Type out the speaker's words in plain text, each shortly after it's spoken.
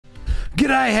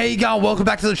G'day, how you going? Welcome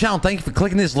back to the channel. Thank you for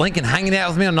clicking this link and hanging out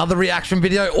with me on another reaction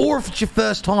video. Or if it's your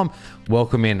first time,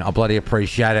 welcome in. I bloody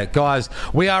appreciate it. Guys,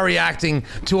 we are reacting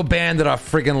to a band that I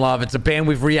friggin' love. It's a band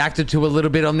we've reacted to a little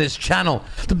bit on this channel.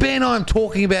 The band I'm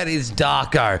talking about is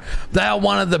Darko. They are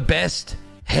one of the best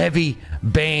heavy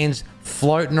bands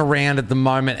floating around at the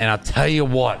moment. And I tell you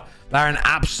what, they're an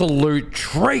absolute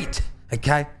treat,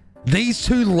 okay? These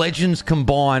two legends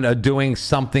combined are doing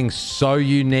something so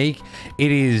unique.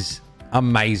 It is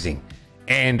amazing.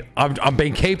 And I've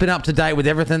been keeping up to date with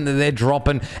everything that they're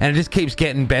dropping, and it just keeps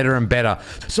getting better and better.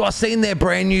 So I seen their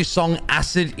brand new song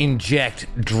Acid Inject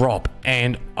drop,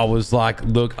 and I was like,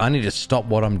 look, I need to stop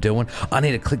what I'm doing. I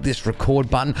need to click this record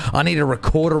button. I need to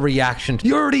record a reaction.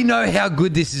 You already know how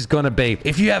good this is going to be.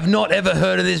 If you have not ever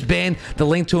heard of this band, the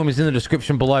link to them is in the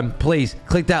description below. Please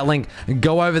click that link and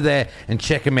go over there and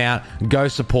check them out. Go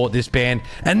support this band.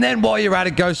 And then while you're at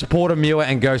it, go support Amua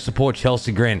and go support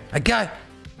Chelsea Grin. Okay?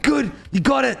 Good, you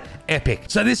got it. Epic.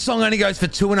 So this song only goes for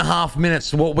 2.5 minutes.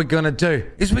 So what we're gonna do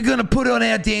is we're gonna put on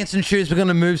our dancing shoes, we're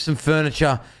gonna move some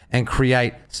furniture and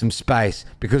create some space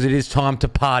because it is time to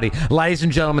party. Ladies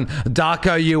and gentlemen,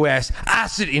 Darko US,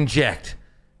 Acid Inject.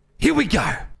 Here we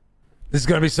go. This is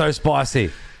gonna be so spicy.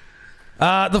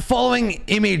 The following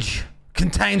image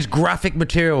contains graphic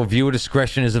material. Viewer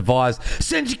discretion is advised.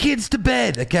 Send your kids to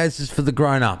bed. Okay, this is for the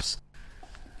grown-ups.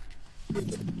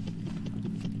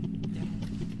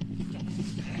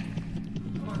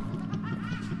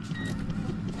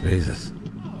 Jesus.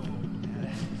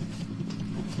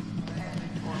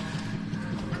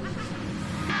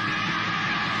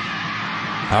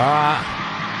 Alright.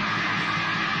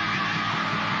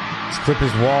 This clip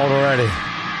is wild already.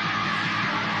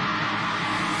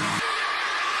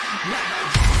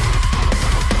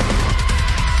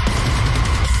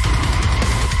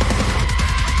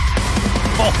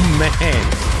 Oh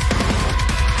man.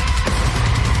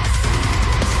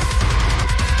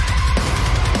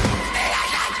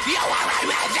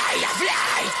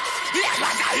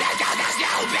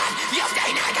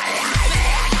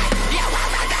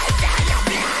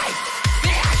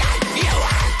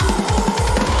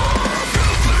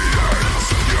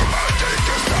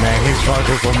 Man, his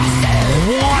vocals are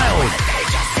wild.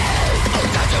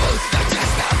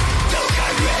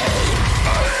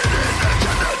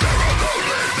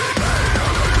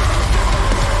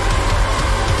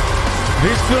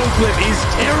 This film clip is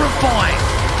terrifying.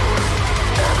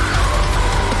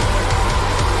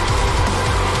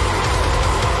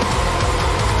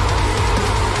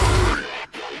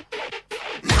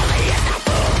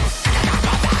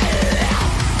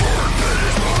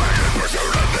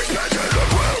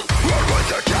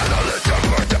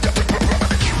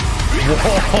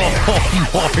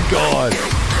 Oh my God.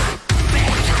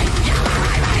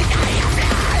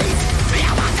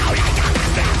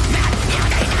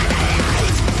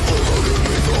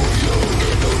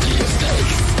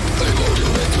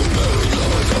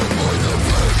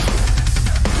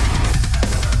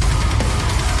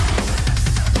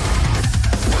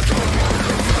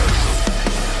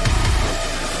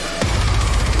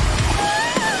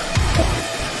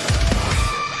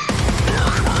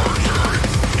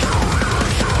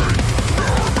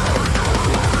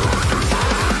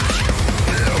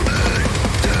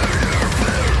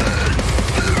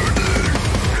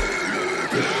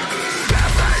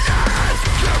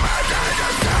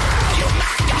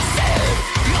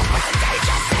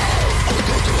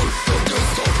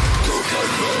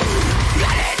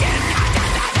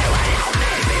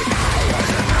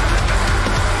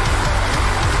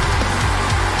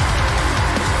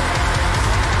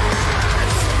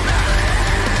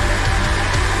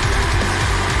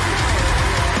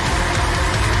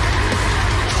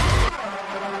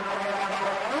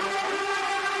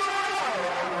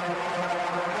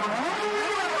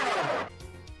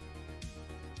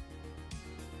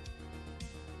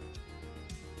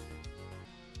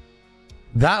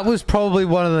 That was probably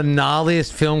one of the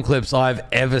gnarliest film clips I've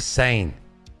ever seen.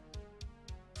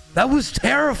 That was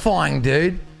terrifying,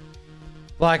 dude.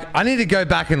 Like, I need to go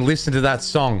back and listen to that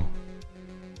song.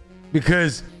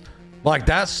 Because, like,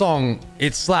 that song,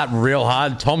 it slapped real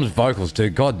hard. Tom's vocals,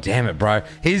 dude. God damn it, bro.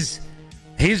 His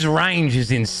range is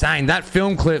insane. That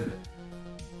film clip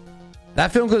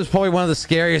is probably one of the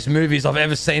scariest movies I've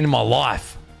ever seen in my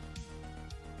life.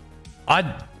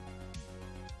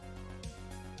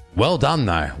 Well done,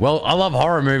 though. Well, I love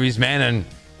horror movies, man, and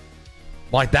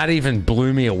like that even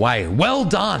blew me away. Well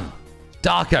done,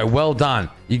 Darko. Well done.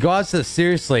 You guys are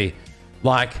seriously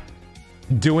like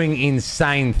doing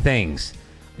insane things.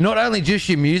 Not only just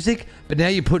your music, but now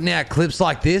you're putting out clips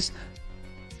like this.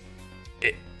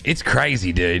 It's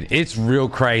crazy, dude. It's real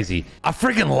crazy. I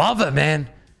freaking love it, man.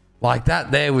 Like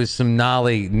that there was some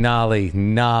gnarly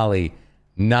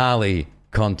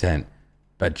content.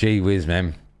 But gee whiz,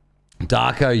 man.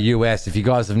 Darko US, if you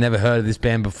guys have never heard of this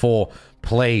band before,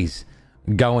 please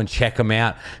go and check them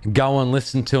out. Go and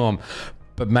listen to them.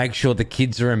 But make sure the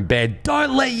kids are in bed.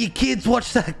 Don't let your kids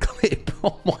watch that clip.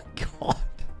 Oh my God.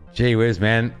 Gee whiz,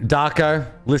 man. Darko,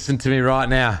 listen to me right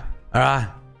now. All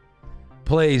right?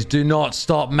 Please do not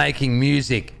stop making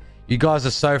music. You guys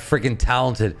are so freaking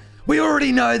talented. We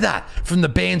already know that from the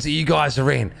bands that you guys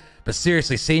are in. But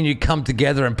seriously, seeing you come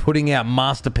together and putting out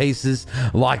masterpieces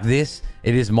like this,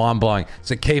 it is mind-blowing.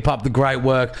 So keep up the great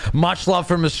work. Much love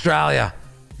from Australia.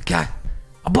 Okay.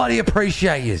 I bloody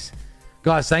appreciate yous.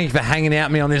 Guys, thank you for hanging out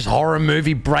with me on this horror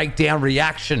movie breakdown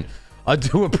reaction. I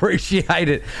do appreciate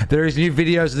it. There is new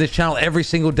videos of this channel every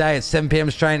single day at 7 p.m.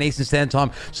 Australian Eastern Standard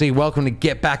Time, so you're welcome to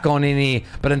get back on in here.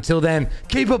 But until then,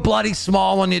 keep a bloody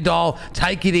smile on your doll.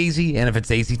 Take it easy, and if it's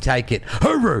easy, take it.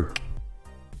 Hooroo!